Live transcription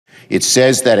It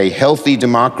says that a healthy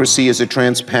democracy is a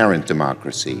transparent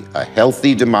democracy. A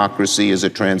healthy democracy is a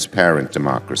transparent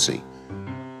democracy.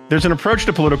 There's an approach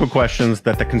to political questions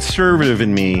that the conservative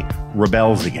in me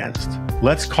rebels against.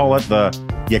 Let's call it the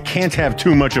 "you can't have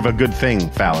too much of a good thing"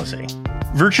 fallacy.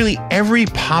 Virtually every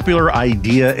popular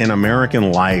idea in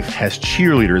American life has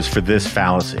cheerleaders for this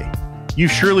fallacy.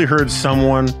 You've surely heard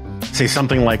someone say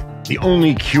something like, "the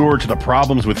only cure to the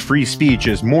problems with free speech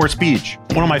is more speech."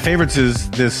 One of my favorites is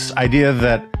this idea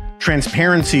that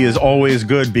transparency is always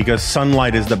good because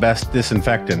sunlight is the best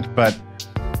disinfectant. But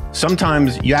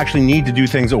sometimes you actually need to do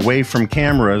things away from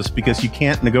cameras because you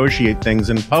can't negotiate things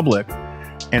in public.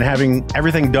 And having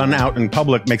everything done out in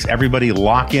public makes everybody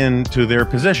lock in to their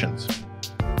positions.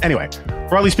 Anyway,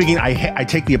 broadly speaking, I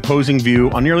take the opposing view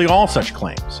on nearly all such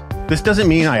claims. This doesn't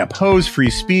mean I oppose free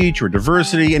speech or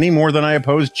diversity any more than I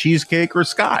oppose cheesecake or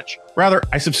scotch. Rather,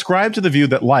 I subscribe to the view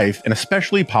that life, and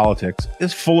especially politics,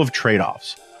 is full of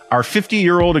trade-offs. Our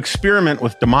 50-year-old experiment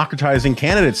with democratizing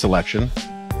candidate selection,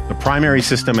 the primary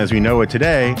system as we know it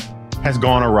today, has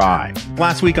gone awry.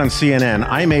 Last week on CNN,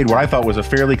 I made what I thought was a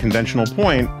fairly conventional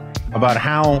point about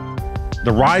how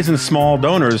the rise in small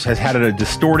donors has had a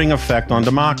distorting effect on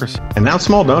democracy. And now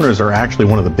small donors are actually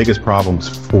one of the biggest problems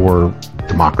for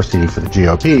democracy for the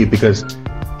GOP because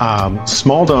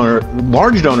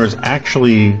large donors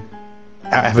actually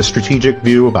have a strategic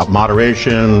view about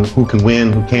moderation, who can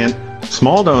win, who can't.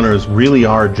 Small donors really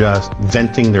are just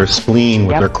venting their spleen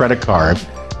with their credit card,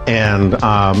 and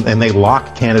they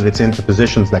lock candidates into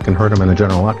positions that can hurt them in a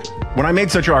general election. When I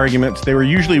made such arguments, they were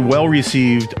usually well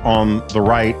received on the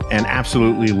right and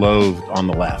absolutely loathed on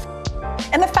the left.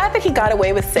 And the fact that he got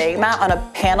away with saying that on a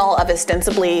panel of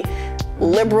ostensibly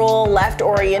liberal,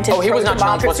 left-oriented, he was not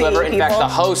challenged whatsoever. In fact, the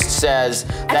host says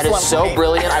that is so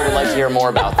brilliant. I would like to hear more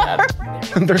about that.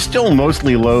 They're still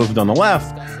mostly loathed on the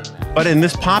left, but in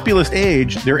this populist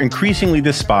age, they're increasingly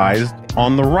despised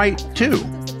on the right, too.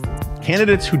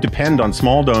 Candidates who depend on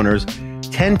small donors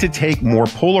tend to take more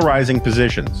polarizing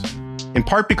positions. In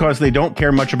part because they don't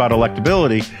care much about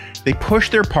electability, they push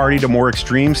their party to more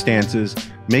extreme stances,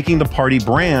 making the party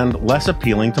brand less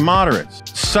appealing to moderates.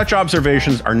 Such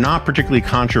observations are not particularly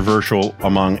controversial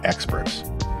among experts.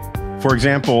 For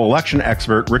example, election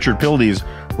expert Richard Pildes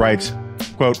writes,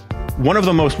 quote, "One of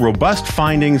the most robust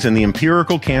findings in the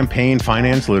empirical campaign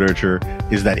finance literature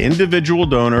is that individual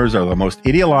donors are the most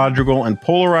ideological and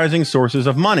polarizing sources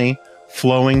of money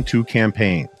flowing to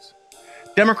campaigns.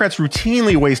 Democrats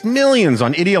routinely waste millions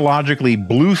on ideologically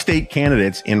blue state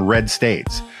candidates in red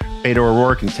states, Beto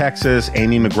O'Rourke in Texas,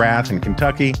 Amy McGrath in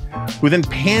Kentucky, who then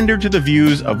pander to the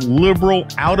views of liberal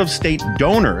out-of-state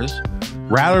donors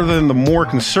rather than the more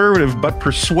conservative but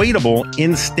persuadable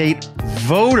in-state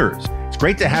voters. It's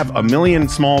great to have a million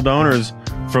small donors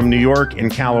from New York and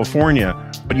California,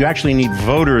 but you actually need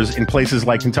voters in places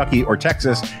like Kentucky or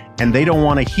Texas, and they don't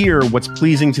want to hear what's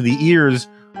pleasing to the ears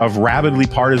of rabidly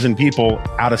partisan people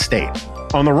out of state.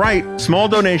 On the right, small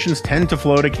donations tend to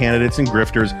flow to candidates and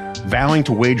grifters vowing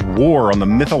to wage war on the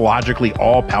mythologically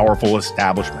all-powerful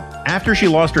establishment. After she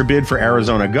lost her bid for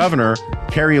Arizona governor,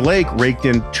 Kari Lake raked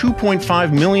in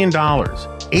 $2.5 million,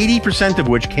 80% of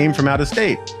which came from out of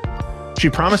state. She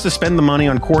promised to spend the money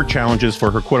on court challenges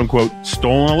for her quote-unquote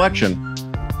stolen election,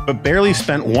 but barely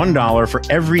spent $1 for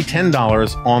every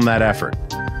 $10 on that effort.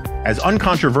 As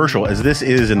uncontroversial as this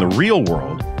is in the real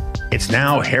world, it's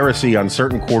now heresy on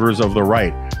certain quarters of the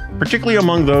right, particularly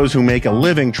among those who make a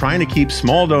living trying to keep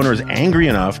small donors angry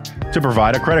enough to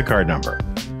provide a credit card number.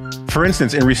 For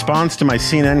instance, in response to my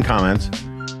CNN comments,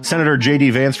 Senator J.D.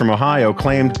 Vance from Ohio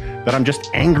claimed that I'm just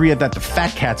angry at that the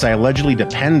fat cats I allegedly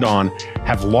depend on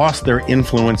have lost their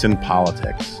influence in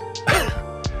politics.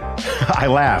 I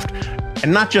laughed,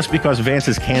 and not just because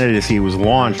Vance's candidacy was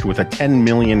launched with a $10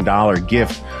 million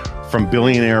gift from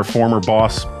billionaire former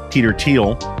boss Peter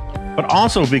Thiel, but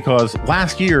also because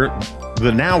last year,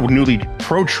 the now newly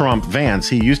pro-Trump Vance,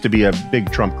 he used to be a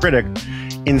big Trump critic,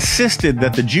 insisted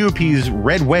that the GOP's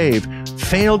red wave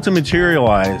failed to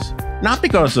materialize, not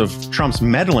because of Trump's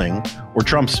meddling or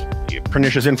Trump's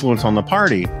pernicious influence on the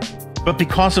party, but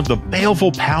because of the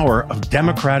baleful power of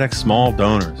Democratic small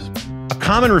donors. A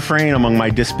common refrain among my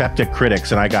dyspeptic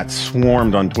critics, and I got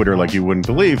swarmed on Twitter like you wouldn't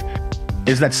believe,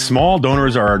 is that small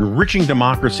donors are enriching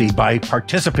democracy by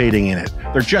participating in it.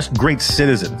 They're just great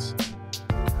citizens.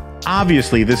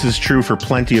 Obviously, this is true for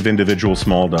plenty of individual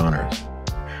small donors.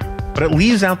 But it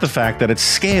leaves out the fact that at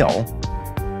scale,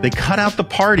 they cut out the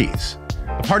parties.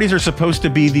 The parties are supposed to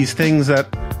be these things that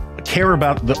care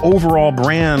about the overall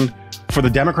brand for the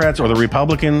Democrats or the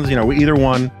Republicans, either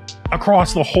one,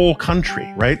 across the whole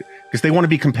country, right? Because they want to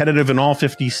be competitive in all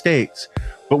 50 states.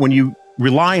 But when you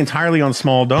rely entirely on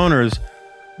small donors,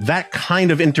 that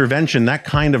kind of intervention, that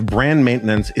kind of brand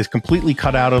maintenance is completely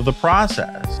cut out of the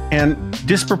process and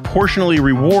disproportionately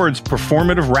rewards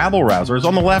performative rabble-rousers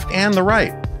on the left and the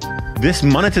right. This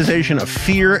monetization of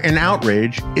fear and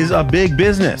outrage is a big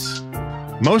business.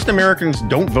 Most Americans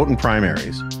don't vote in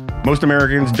primaries. Most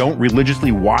Americans don't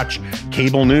religiously watch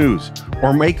cable news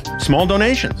or make small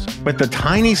donations. But the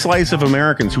tiny slice of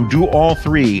Americans who do all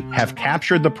three have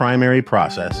captured the primary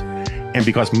process. And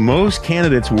because most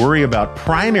candidates worry about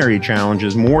primary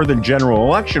challenges more than general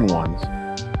election ones,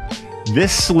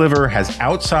 this sliver has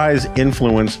outsized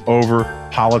influence over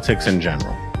politics in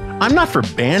general. I'm not for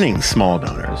banning small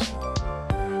donors,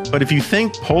 but if you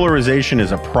think polarization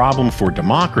is a problem for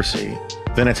democracy,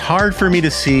 then it's hard for me to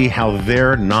see how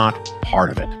they're not part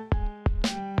of it.